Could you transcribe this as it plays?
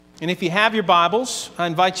And if you have your Bibles, I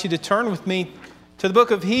invite you to turn with me to the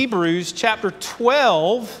book of Hebrews, chapter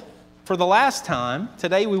 12, for the last time.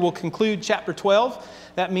 Today we will conclude chapter 12.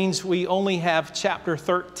 That means we only have chapter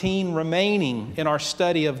 13 remaining in our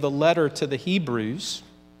study of the letter to the Hebrews.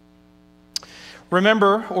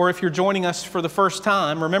 Remember, or if you're joining us for the first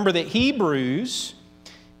time, remember that Hebrews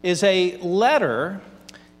is a letter.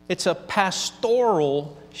 It's a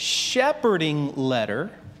pastoral, shepherding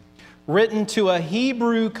letter written to a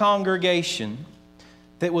Hebrew congregation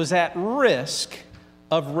that was at risk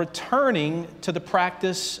of returning to the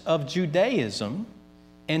practice of Judaism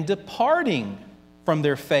and departing from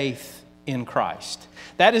their faith in Christ.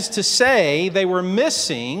 That is to say, they were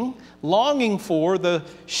missing, longing for the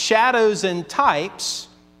shadows and types,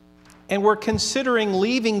 and were considering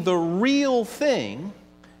leaving the real thing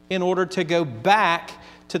in order to go back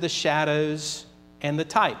to the shadows and the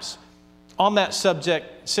types. On that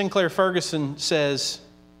subject, Sinclair Ferguson says,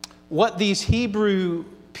 what these Hebrew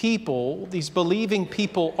people, these believing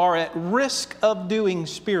people, are at risk of doing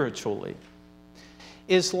spiritually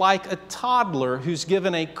is like a toddler who's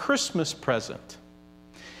given a Christmas present,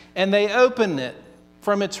 and they open it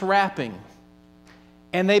from its wrapping,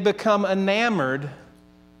 and they become enamored,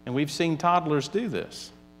 and we've seen toddlers do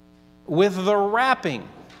this, with the wrapping,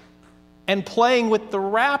 and playing with the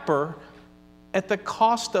wrapper at the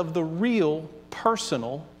cost of the real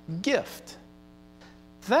personal gift.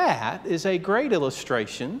 That is a great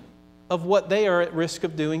illustration of what they are at risk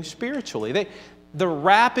of doing spiritually. The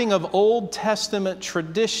wrapping of Old Testament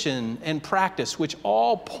tradition and practice, which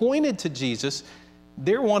all pointed to Jesus,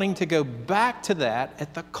 they're wanting to go back to that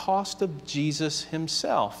at the cost of Jesus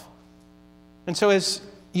himself. And so as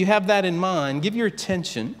you have that in mind, give your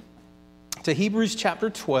attention to Hebrews chapter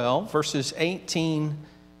 12, verses 18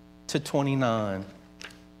 to 29.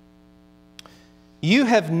 You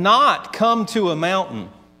have not come to a mountain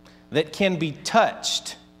that can be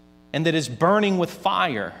touched and that is burning with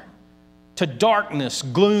fire, to darkness,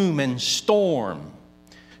 gloom, and storm,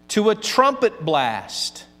 to a trumpet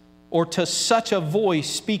blast, or to such a voice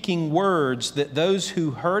speaking words that those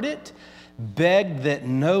who heard it begged that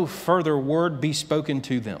no further word be spoken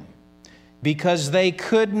to them, because they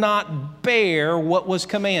could not bear what was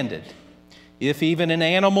commanded. If even an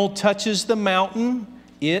animal touches the mountain,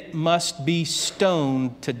 it must be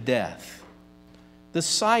stoned to death. The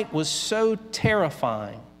sight was so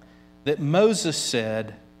terrifying that Moses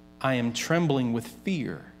said, I am trembling with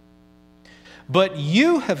fear. But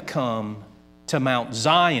you have come to Mount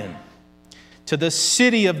Zion, to the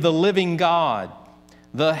city of the living God,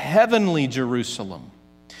 the heavenly Jerusalem.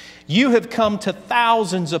 You have come to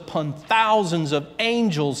thousands upon thousands of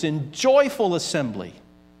angels in joyful assembly,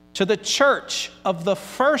 to the church of the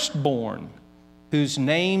firstborn, whose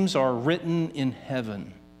names are written in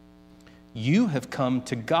heaven. You have come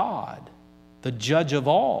to God, the judge of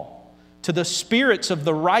all, to the spirits of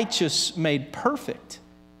the righteous made perfect,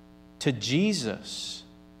 to Jesus,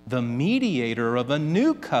 the mediator of a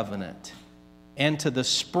new covenant, and to the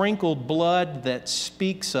sprinkled blood that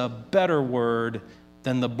speaks a better word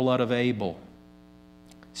than the blood of Abel.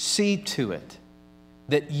 See to it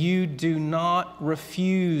that you do not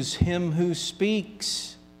refuse him who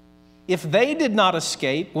speaks. If they did not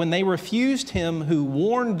escape when they refused him who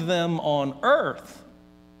warned them on earth,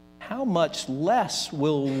 how much less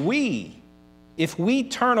will we if we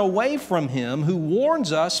turn away from him who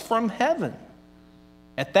warns us from heaven?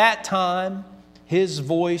 At that time, his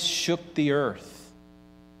voice shook the earth.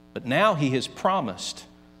 But now he has promised,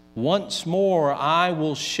 once more I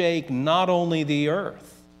will shake not only the earth,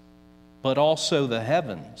 but also the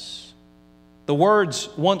heavens. The words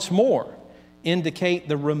once more indicate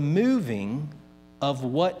the removing of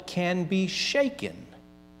what can be shaken.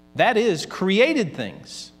 That is, created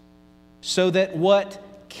things, so that what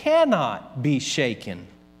cannot be shaken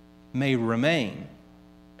may remain.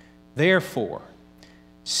 Therefore,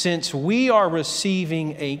 since we are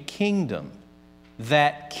receiving a kingdom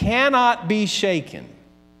that cannot be shaken,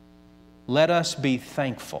 let us be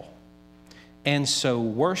thankful, and so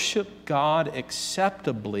worship God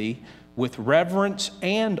acceptably with reverence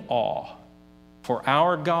and awe, for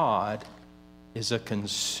our God is a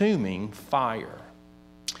consuming fire.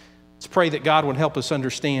 Let's pray that God would help us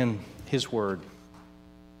understand his word.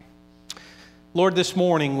 Lord, this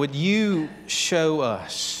morning, would you show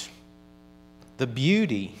us the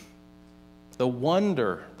beauty, the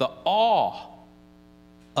wonder, the awe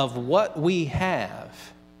of what we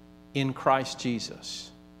have in Christ Jesus?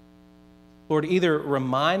 Lord, either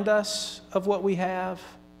remind us of what we have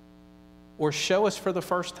or show us for the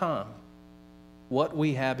first time what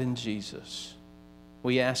we have in Jesus.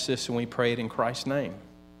 We ask this and we pray it in Christ's name.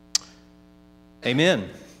 Amen.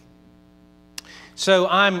 So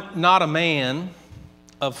I'm not a man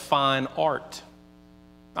of fine art.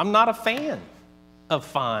 I'm not a fan of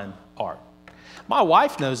fine art. My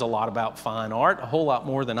wife knows a lot about fine art, a whole lot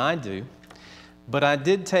more than I do. But I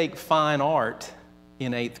did take fine art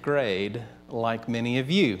in 8th grade, like many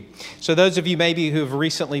of you. So those of you maybe who have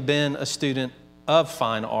recently been a student of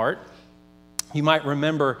fine art, you might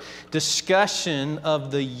remember discussion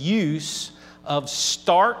of the use of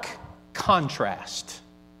stark contrast.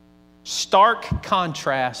 Stark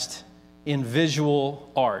contrast in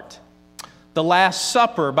visual art. The Last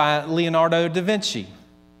Supper by Leonardo da Vinci,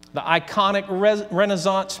 the iconic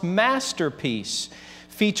Renaissance masterpiece,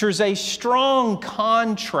 features a strong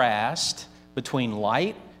contrast between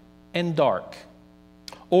light and dark.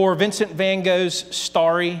 Or Vincent van Gogh's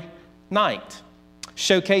Starry Night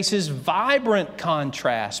showcases vibrant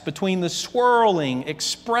contrast between the swirling,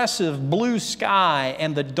 expressive blue sky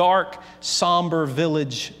and the dark, somber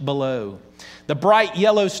village below. The bright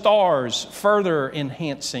yellow stars further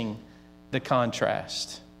enhancing the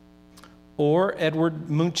contrast. Or Edward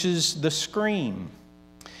Munch's The Scream,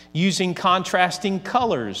 using contrasting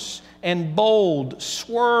colors and bold,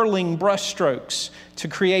 swirling brushstrokes to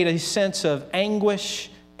create a sense of anguish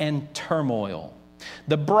and turmoil.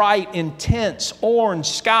 The bright, intense orange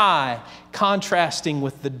sky contrasting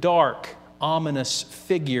with the dark, ominous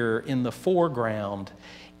figure in the foreground,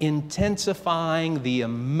 intensifying the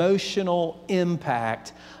emotional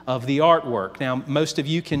impact of the artwork. Now, most of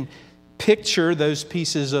you can picture those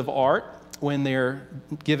pieces of art when they're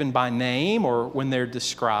given by name or when they're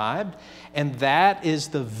described, and that is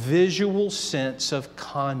the visual sense of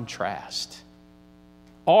contrast.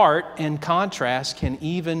 Art and contrast can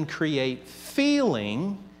even create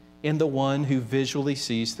feeling in the one who visually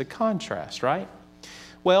sees the contrast, right?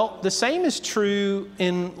 Well, the same is true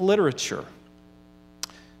in literature.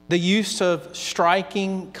 The use of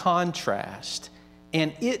striking contrast,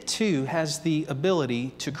 and it too has the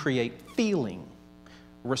ability to create feeling,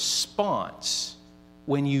 response,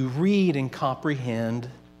 when you read and comprehend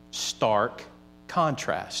stark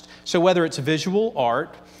contrast. So whether it's visual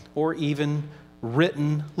art or even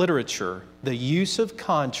written literature, the use of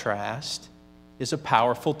contrast is a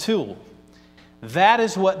powerful tool. That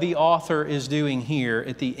is what the author is doing here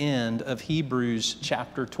at the end of Hebrews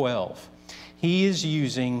chapter 12. He is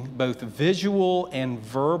using both visual and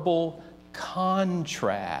verbal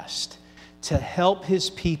contrast to help his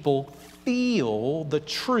people feel the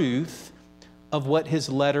truth of what his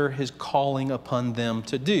letter is calling upon them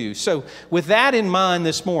to do. So with that in mind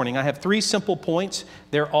this morning, I have 3 simple points.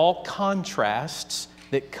 They're all contrasts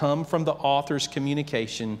that come from the author's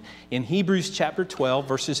communication in Hebrews chapter 12,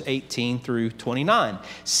 verses 18 through 29.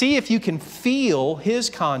 See if you can feel his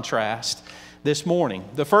contrast this morning.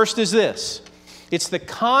 The first is this. It's the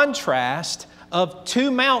contrast of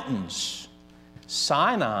 2 mountains,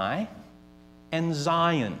 Sinai and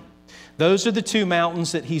Zion. Those are the 2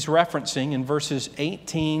 mountains that he's referencing in verses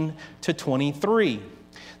 18 to 23.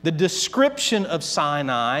 The description of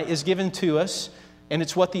Sinai is given to us, and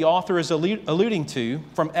it's what the author is alluding to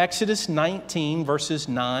from Exodus 19, verses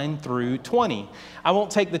 9 through 20. I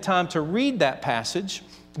won't take the time to read that passage,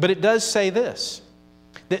 but it does say this,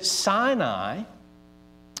 that Sinai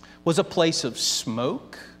was a place of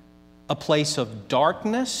smoke, a place of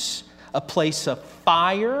darkness, a place of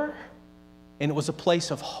fire, and it was a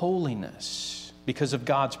place of holiness because of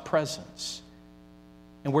God's presence.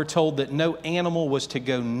 And we're told that no animal was to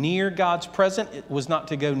go near God's presence. It was not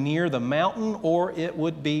to go near the mountain, or it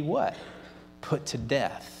would be what? Put to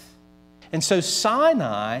death. And so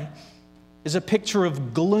Sinai is a picture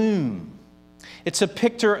of gloom. It's a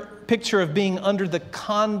picture of being under the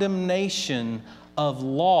condemnation of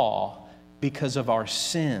law because of our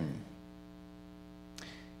sin.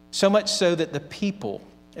 So much so that the people,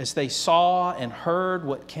 as they saw and heard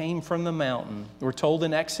what came from the mountain, we're told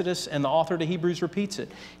in Exodus, and the author to Hebrews repeats it.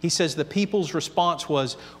 He says the people's response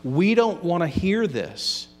was, we don't want to hear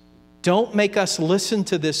this. Don't make us listen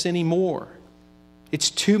to this anymore. It's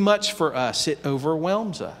too much for us. It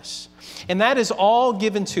overwhelms us. And that is all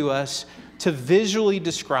given to us to visually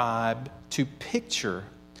describe, to picture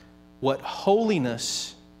what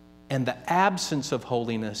holiness and the absence of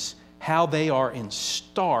holiness, how they are in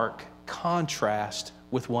stark contrast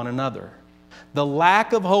with one another. The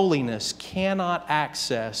lack of holiness cannot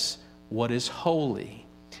access what is holy.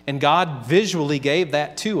 And God visually gave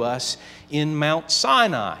that to us in Mount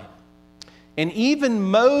Sinai. And even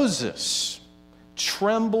Moses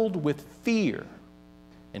trembled with fear.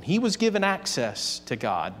 And he was given access to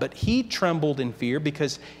God, but he trembled in fear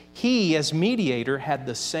because he, as mediator, had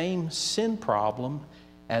the same sin problem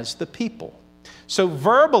as the people. So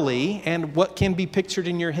verbally, and what can be pictured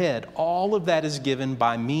in your head, all of that is given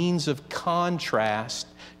by means of contrast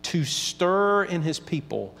to stir in His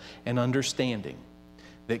people an understanding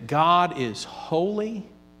that God is holy,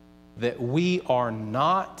 that we are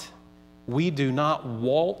not. We do not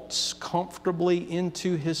waltz comfortably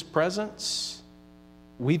into His presence.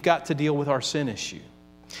 We've got to deal with our sin issue.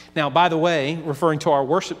 Now, by the way, referring to our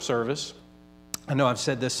worship service, I know I've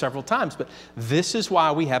said this several times, but this is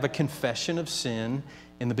why we have a confession of sin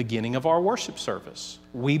in the beginning of our worship service.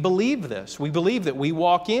 We believe this. We believe that we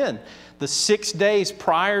walk in the 6 days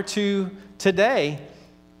prior to today.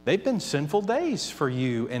 They've been sinful days for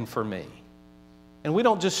you and for me. And we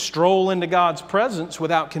don't just stroll into God's presence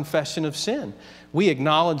without confession of sin. We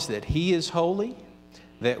acknowledge that He is holy,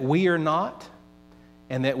 that we are not,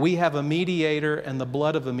 and that we have a mediator and the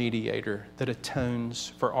blood of a mediator that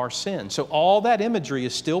atones for our sin. So all that imagery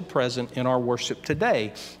is still present in our worship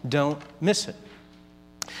today. Don't miss it.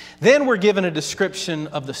 Then we're given a description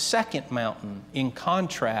of the second mountain in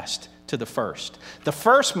contrast to the first. The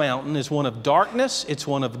first mountain is one of darkness, it's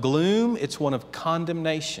one of gloom, it's one of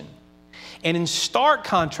condemnation. And in stark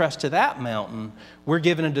contrast to that mountain, we're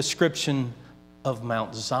given a description of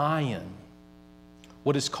Mount Zion,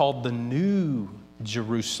 what is called the New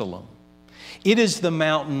Jerusalem. It is the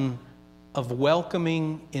mountain of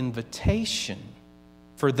welcoming invitation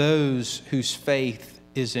for those whose faith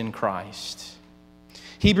is in Christ.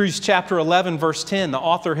 Hebrews chapter 11, verse 10, the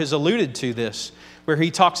author has alluded to this, where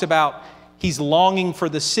he talks about he's longing for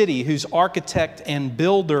the city whose architect and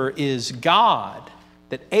builder is God.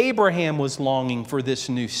 That Abraham was longing for this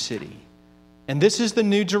new city. And this is the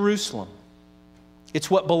New Jerusalem.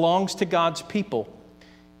 It's what belongs to God's people.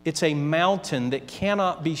 It's a mountain that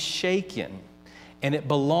cannot be shaken, and it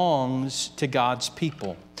belongs to God's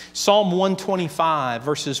people. Psalm 125,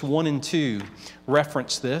 verses 1 and 2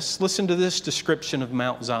 reference this. Listen to this description of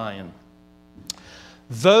Mount Zion.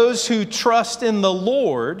 Those who trust in the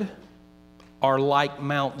Lord are like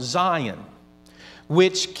Mount Zion,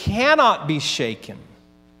 which cannot be shaken,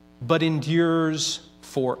 but endures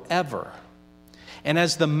forever. And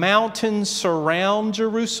as the mountains surround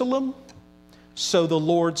Jerusalem, so the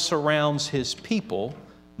Lord surrounds His people,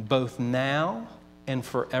 both now and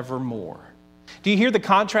forevermore. Do you hear the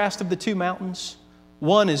contrast of the two mountains?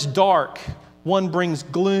 One is dark, one brings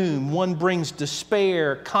gloom, one brings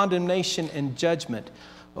despair, condemnation, and judgment.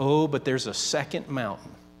 Oh, but there's a second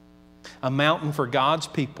mountain, a mountain for God's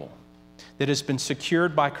people, that has been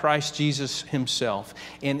secured by Christ Jesus Himself.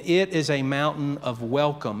 And it is a mountain of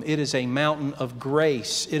welcome. It is a mountain of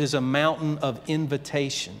grace. It is a mountain of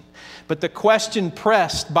invitation. But the question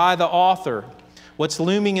pressed by the author, what's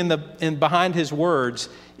looming in behind his words,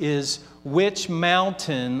 is which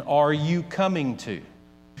mountain are you coming to?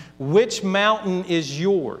 Which mountain is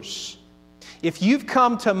yours? If you've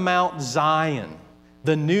come to Mount Zion,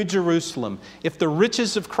 the New Jerusalem, if the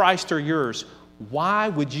riches of Christ are yours, why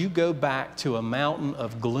would you go back to a mountain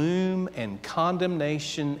of gloom and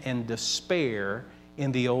condemnation and despair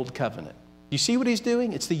in the old covenant? You see what he's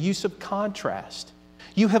doing? It's the use of contrast.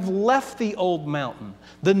 You have left the old mountain.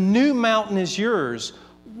 The new mountain is yours.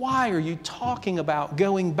 Why are you talking about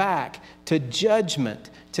going back to judgment,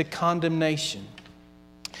 to condemnation?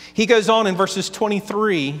 He goes on in verses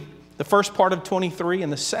 23, the first part of 23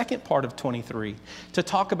 and the second part of 23, to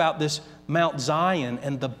talk about this Mount Zion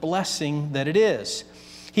and the blessing that it is.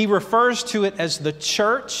 He refers to it as the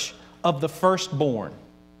church of the firstborn.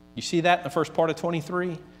 You see that in the first part of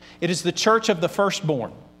 23? It is the church of the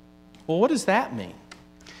firstborn. Well, what does that mean?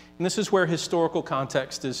 And this is where historical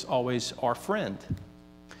context is always our friend.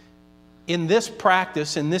 In this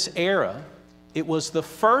practice, in this era, it was the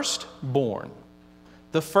firstborn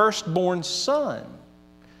son,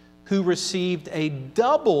 who received a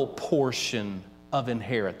double portion of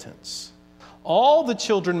inheritance. All the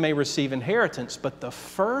children may receive inheritance, but the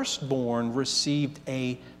firstborn received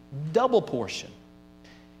a double portion.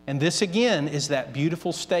 And this again is that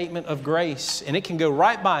beautiful statement of grace, and it can go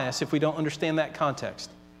right by us if we don't understand that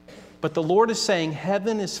context. But the Lord is saying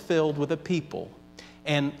heaven is filled with a people,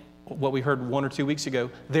 and what we heard 1 or 2 weeks ago,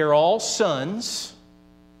 they're all sons,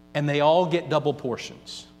 and they all get double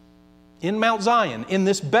portions. In Mount Zion, in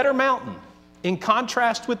this better mountain, in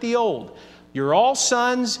contrast with the old, you're all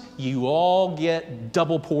sons, you all get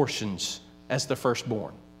double portions as the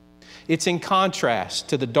firstborn. It's in contrast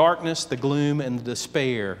to the darkness, the gloom, and the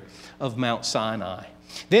despair of Mount Sinai.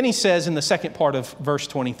 Then he says in the second part of verse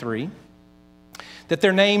 23 that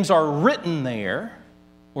their names are written there,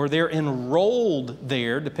 or they're enrolled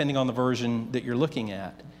there, depending on the version that you're looking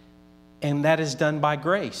at. And that is done by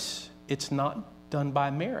grace. It's not done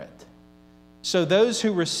by merit. So those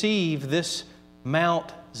who receive this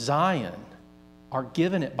Mount Zion are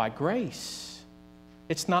given it by grace.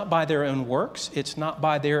 It's not by their own works. It's not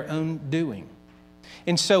by their own doing.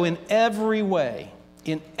 And so in every way,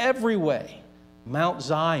 Mount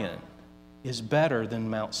Zion is better than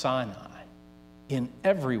Mount Sinai. In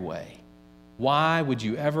every way. Why would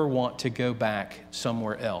you ever want to go back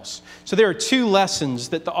somewhere else? So there are two lessons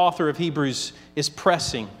that the author of Hebrews is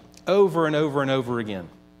pressing over and over and over again.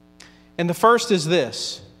 And the first is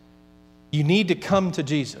this: you need to come to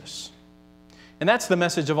Jesus. And that's the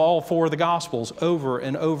message of all four of the Gospels over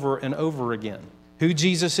and over and over again. Who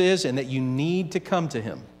Jesus is and that you need to come to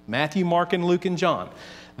Him. Matthew, Mark, and Luke, and John.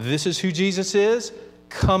 This is who Jesus is.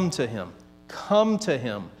 Come to Him. Come to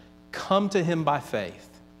Him. Come to Him by faith.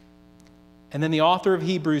 And then the author of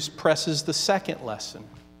Hebrews presses the second lesson.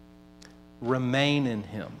 Remain in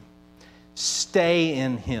Him. Stay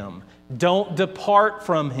in Him. Don't depart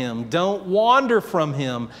from Him. Don't wander from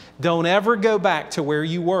Him. Don't ever go back to where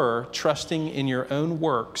you were, trusting in your own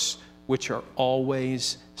works, which are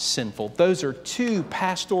always sinful. Those are two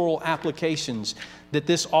pastoral applications that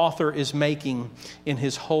this author is making in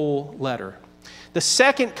his whole letter. The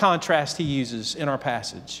second contrast he uses in our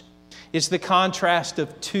passage is the contrast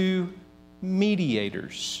of two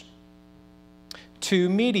mediators. Two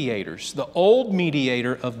mediators. The old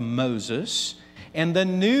mediator of Moses and the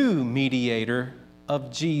new mediator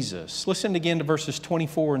of Jesus. Listen again to verses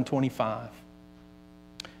 24 and 25.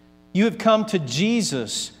 You have come to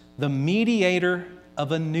Jesus, the mediator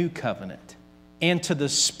of a new covenant, and to the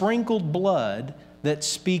sprinkled blood that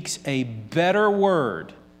speaks a better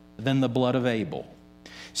word than the blood of Abel.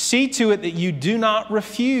 See to it that you do not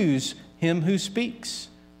refuse him who speaks.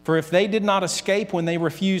 For if they did not escape when they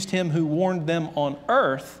refused him who warned them on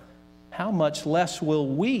earth, how much less will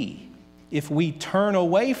we if we turn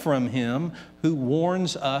away from him who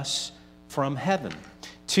warns us from heaven?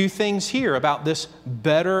 Two things here about this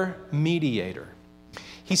better mediator.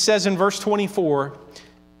 He says in verse 24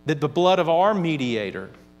 that the blood of our mediator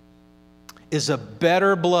is a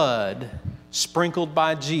better blood sprinkled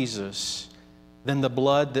by Jesus than the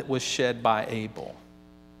blood that was shed by Abel.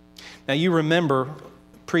 Now you remember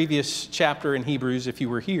previous chapter in Hebrews, if you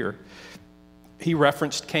were here, he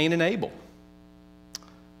referenced Cain and Abel.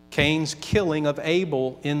 Cain's killing of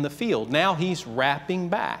Abel in the field. Now he's wrapping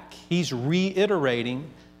back. He's reiterating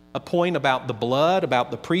a point about the blood, about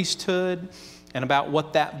the priesthood, and about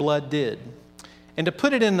what that blood did. And to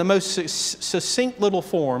put it in the most succinct little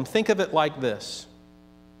form, think of it like this.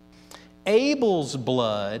 Abel's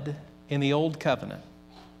blood in the Old Covenant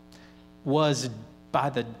was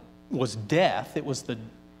death. It was the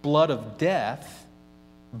blood of death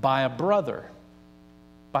by a brother,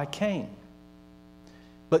 by Cain.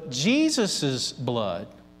 But Jesus' blood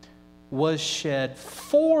was shed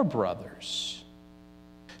for brothers.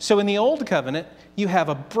 So in the Old Covenant, you have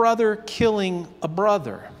a brother killing a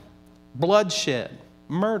brother, bloodshed,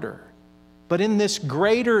 murder. But in this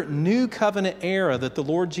greater new covenant era that the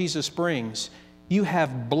Lord Jesus brings, you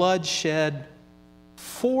have bloodshed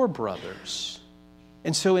for brothers.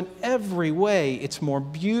 And so in every way, it's more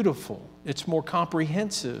beautiful. It's more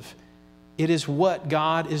comprehensive. It is what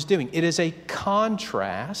God is doing. It is a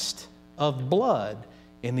contrast of blood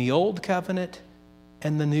in the Old Covenant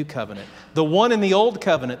and the New Covenant. The one in the Old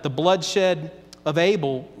Covenant, the bloodshed of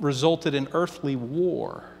Abel, resulted in earthly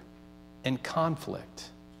war and conflict.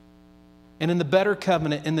 And in the better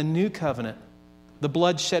covenant, in the New Covenant, the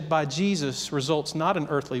blood shed by Jesus results not in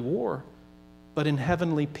earthly war, but in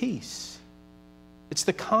heavenly peace. It's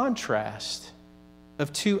the contrast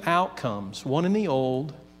of two outcomes, one in the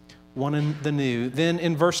old, one in the new. Then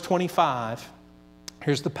in verse 25,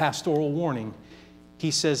 here's the pastoral warning. He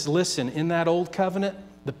says, listen, in that old covenant,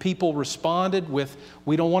 the people responded with,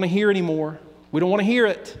 we don't want to hear anymore. We don't want to hear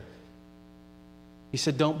it. He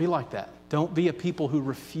said, don't be like that. Don't be a people who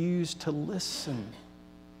refuse to listen.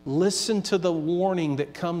 Listen to the warning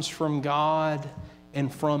that comes from God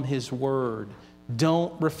and from His Word.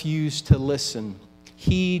 Don't refuse to listen.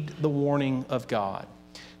 Heed the warning of God.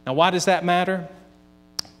 Now, why does that matter?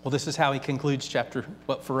 Well, this is how he concludes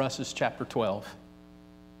what for us is chapter 12.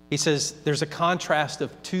 He says there's a contrast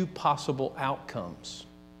of two possible outcomes.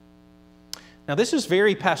 Now, this is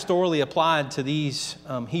very pastorally applied to these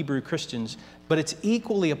Hebrew Christians, but it's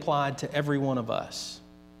equally applied to every one of us.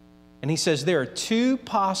 And he says there are two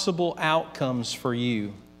possible outcomes for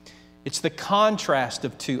you. It's the contrast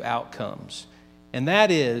of two outcomes. And that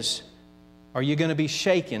is, are you going to be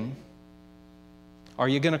shaken? Are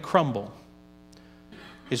you going to crumble?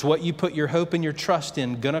 Is what you put your hope and your trust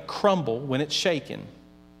in going to crumble when it's shaken?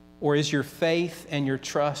 Or is your faith and your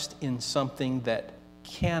trust in something that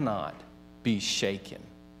cannot be shaken?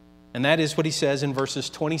 And that is what he says in verses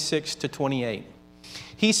 26 to 28.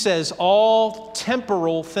 He says, all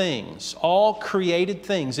temporal things, all created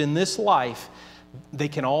things in this life, they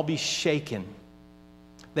can all be shaken.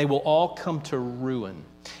 They will all come to ruin.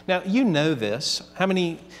 Now, you know this.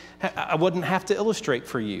 I wouldn't have to illustrate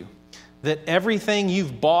for you that everything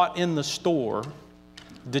you've bought in the store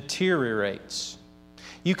deteriorates.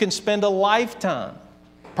 You can spend a lifetime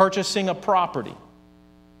purchasing a property,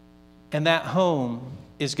 and that home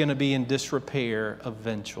is going to be in disrepair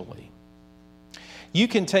eventually. You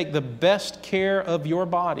can take the best care of your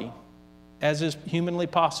body as is humanly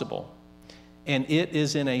possible, and it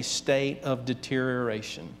is in a state of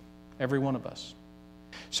deterioration, every one of us.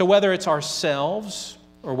 So whether it's ourselves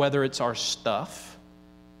or whether it's our stuff,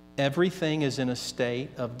 everything is in a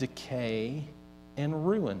state of decay and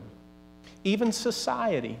ruin. Even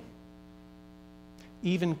society,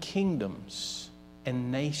 even kingdoms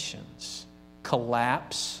and nations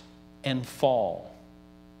collapse and fall.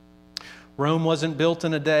 Rome wasn't built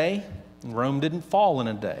in a day, and Rome didn't fall in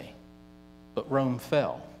a day, but Rome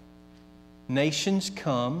fell. Nations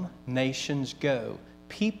come, nations go.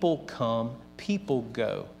 People come, people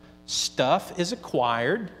go. Stuff is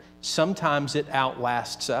acquired. Sometimes it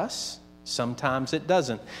outlasts us. Sometimes it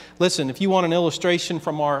doesn't. Listen, if you want an illustration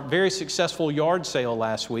from our very successful yard sale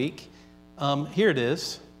last week, here it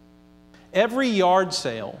is. Every yard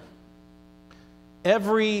sale,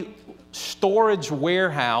 every storage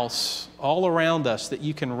warehouse all around us that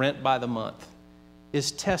you can rent by the month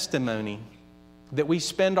is testimony that we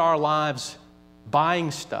spend our lives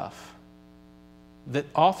buying stuff that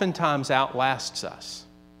oftentimes outlasts us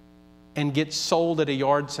and gets sold at a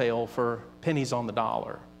yard sale for pennies on the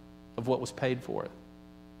dollar of what was paid for it,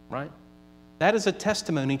 right? That is a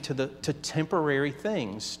testimony to temporary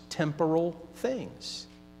things, temporal things.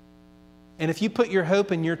 And if you put your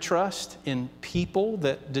hope and your trust in people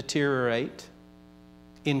that deteriorate,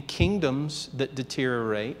 in kingdoms that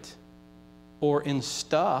deteriorate, or in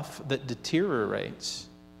stuff that deteriorates,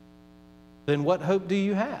 then what hope do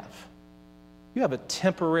you have? You have a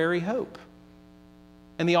temporary hope.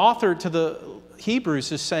 And the author to the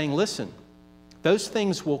Hebrews is saying, listen, those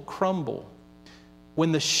things will crumble.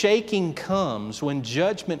 When the shaking comes, when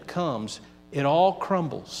judgment comes, it all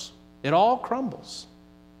crumbles. It all crumbles.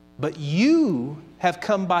 But you have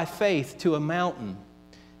come by faith to a mountain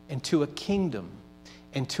and to a kingdom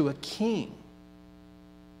and to a king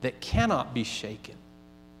that cannot be shaken.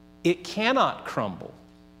 It cannot crumble.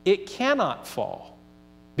 It cannot fall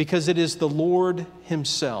because it is the Lord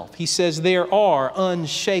Himself. He says there are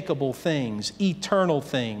unshakable things, eternal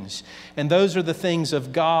things, and those are the things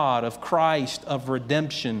of God, of Christ, of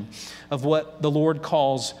redemption, of what the Lord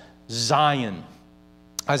calls Zion.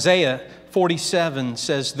 Isaiah 47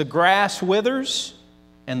 says, the grass withers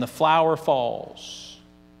and the flower falls.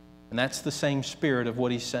 And that's the same spirit of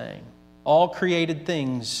what he's saying. All created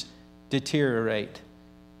things deteriorate.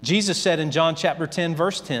 Jesus said in John chapter 10,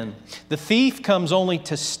 verse 10, the thief comes only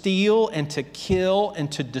to steal and to kill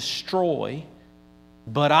and to destroy,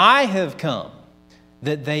 but I have come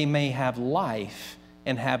that they may have life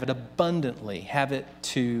and have it abundantly, have it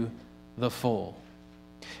to the full.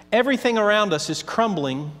 Everything around us is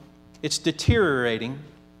crumbling, it's deteriorating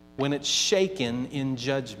when it's shaken in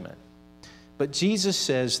judgment. But Jesus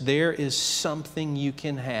says there is something you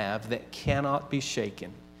can have that cannot be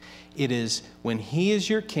shaken. It is when He is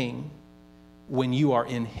your king, when you are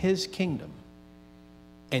in His kingdom,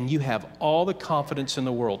 and you have all the confidence in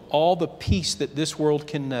the world, all the peace that this world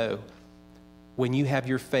can know, when you have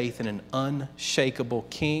your faith in an unshakable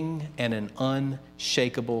king and an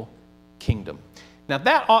unshakable kingdom. Now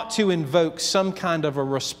that ought to invoke some kind of a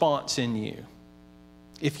response in you.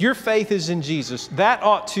 If your faith is in Jesus, that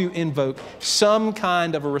ought to invoke some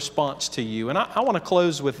kind of a response to you. And I want to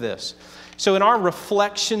close with this. So in our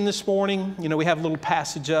reflection this morning, we have a little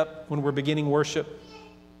passage up when we're beginning worship.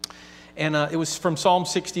 And it was from Psalm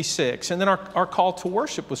 66. And then our call to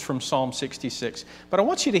worship was from Psalm 66. But I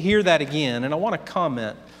want you to hear that again, and I want to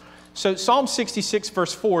comment. So Psalm 66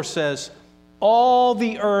 verse 4 says, all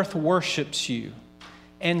the earth worships you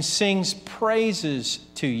and sings praises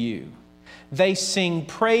to you. They sing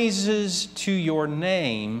praises to your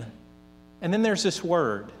name. And then there's this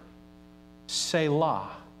word, Selah.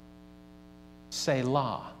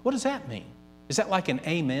 Selah. What does that mean? Is that like an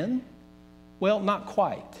amen? Well, not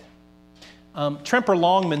quite. Tremper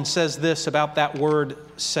Longman says this about that word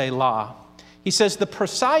Selah. He says the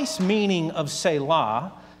precise meaning of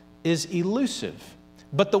Selah is elusive,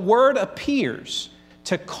 but the word appears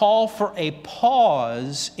to call for a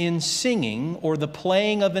pause in singing or the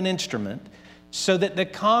playing of an instrument so that the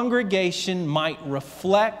congregation might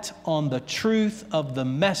reflect on the truth of the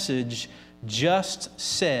message just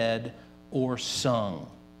said or sung.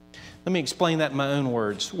 Let me explain that in my own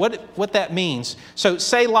words. What that means. So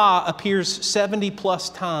Selah appears 70 plus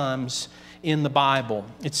times in the Bible.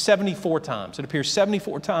 It's 74 times. It appears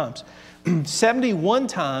 74 times. 71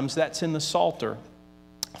 times that's in the Psalter.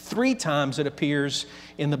 3 times it appears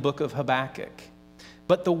in the book of Habakkuk.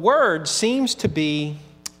 But the word seems to be,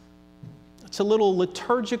 it's a little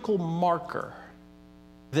liturgical marker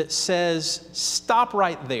that says, stop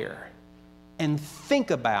right there and think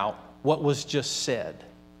about what was just said.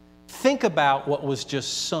 Think about what was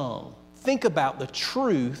just sung. Think about the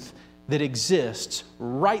truth that exists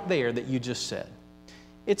right there that you just said.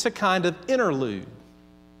 It's a kind of interlude.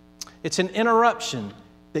 It's an interruption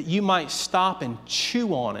that you might stop and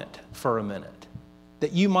chew on it for a minute,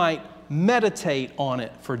 that you might meditate on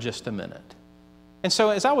it for just a minute. And so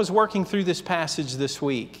as I was working through this passage this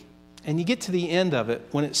week, and you get to the end of it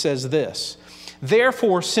when it says this,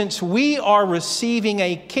 therefore, since we are receiving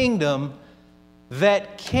a kingdom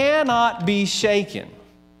that cannot be shaken,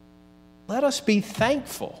 let us be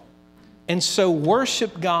thankful and so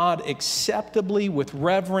worship God acceptably with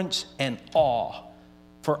reverence and awe,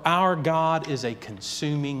 for our God is a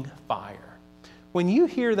consuming fire. When you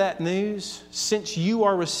hear that news, since you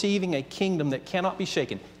are receiving a kingdom that cannot be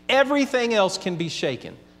shaken, everything else can be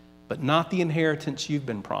shaken, but not the inheritance you've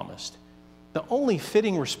been promised. The only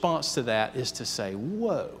fitting response to that is to say,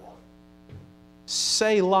 whoa,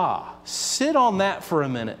 Selah. Sit on that for a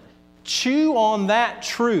minute. Chew on that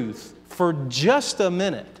truth for just a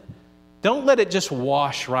minute. Don't let it just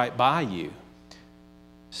wash right by you.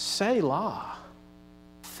 Selah.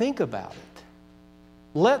 Think about it.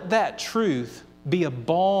 Let that truth be a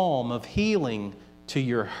balm of healing to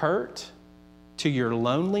your hurt, to your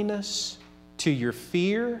loneliness, to your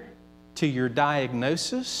fear, to your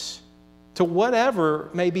diagnosis, to whatever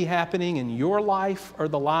may be happening in your life or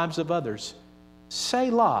the lives of others.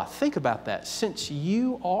 Selah. Think about that. Since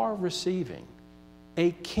you are receiving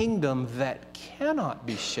a kingdom that cannot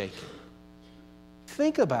be shaken,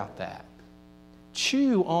 think about that.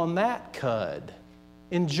 Chew on that cud.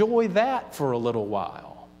 Enjoy that for a little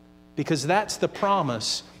while, because that's the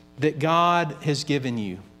promise that God has given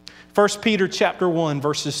you. 1 Peter chapter 1,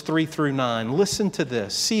 verses 3 through 9. Listen to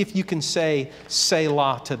this. See if you can say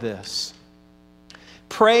Selah to this.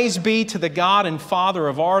 Praise be to the God and Father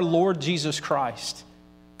of our Lord Jesus Christ.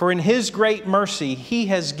 For in His great mercy, He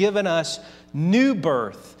has given us new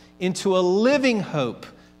birth into a living hope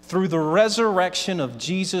through the resurrection of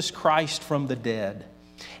Jesus Christ from the dead,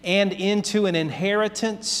 and into an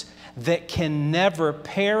inheritance that can never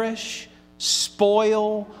perish,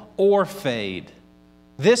 spoil, or fade.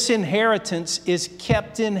 This inheritance is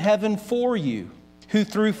kept in heaven for you, who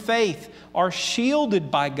through faith are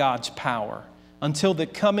shielded by God's power until the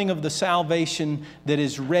coming of the salvation that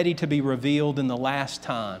is ready to be revealed in the last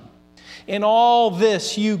time. In all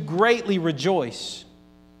this you greatly rejoice,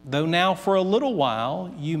 though now for a little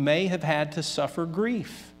while you may have had to suffer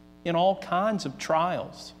grief in all kinds of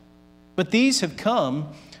trials. But these have come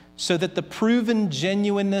so that the proven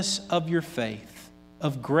genuineness of your faith,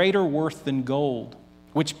 of greater worth than gold,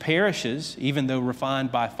 which perishes even though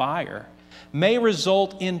refined by fire, may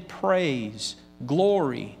result in praise,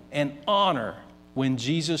 glory, and honor when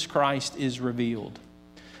Jesus Christ is revealed.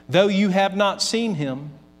 Though you have not seen Him,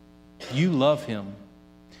 you love Him.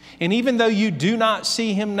 And even though you do not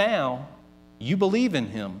see Him now, you believe in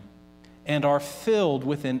Him and are filled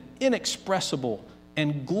with an inexpressible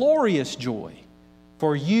and glorious joy,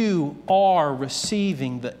 for you are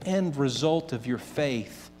receiving the end result of your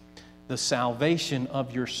faith, the salvation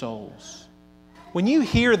of your souls. When you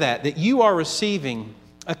hear that you are receiving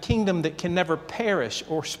a kingdom that can never perish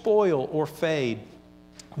or spoil or fade,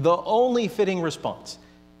 the only fitting response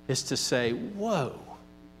is to say, whoa,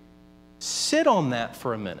 sit on that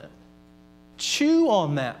for a minute. Chew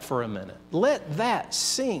on that for a minute. Let that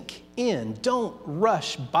sink in. Don't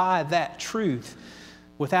rush by that truth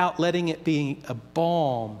without letting it be a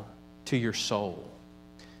balm to your soul.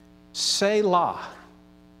 Selah.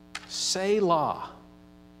 Selah.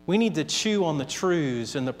 We need to chew on the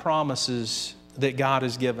truths and the promises that God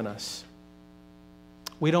has given us.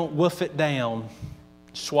 We don't wolf it down,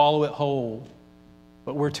 swallow it whole,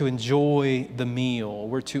 but we're to enjoy the meal.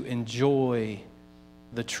 We're to enjoy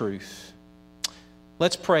the truth.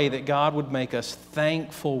 Let's pray that God would make us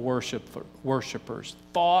thankful worshipers,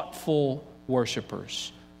 thoughtful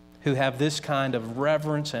worshipers who have this kind of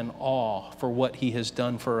reverence and awe for what He has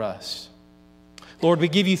done for us. Lord, we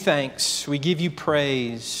give You thanks. We give You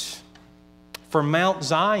praise for Mount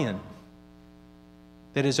Zion.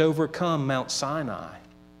 that has overcome Mount Sinai.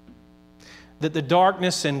 That the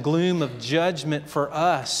darkness and gloom of judgment for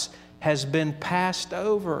us has been passed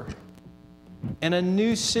over. And a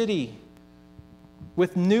new city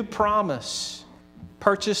with new promise,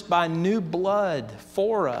 purchased by new blood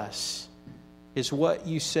for us, is what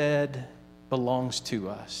you said belongs to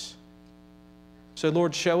us. So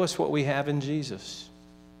Lord, show us what we have in Jesus.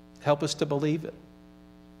 Help us to believe it.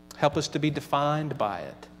 Help us to be defined by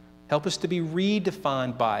it. Help us to be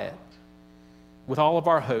redefined by it with all of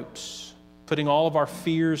our hopes, putting all of our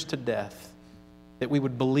fears to death, that we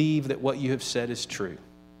would believe that what you have said is true.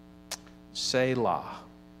 Selah.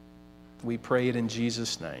 We pray it in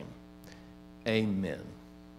Jesus' name. Amen.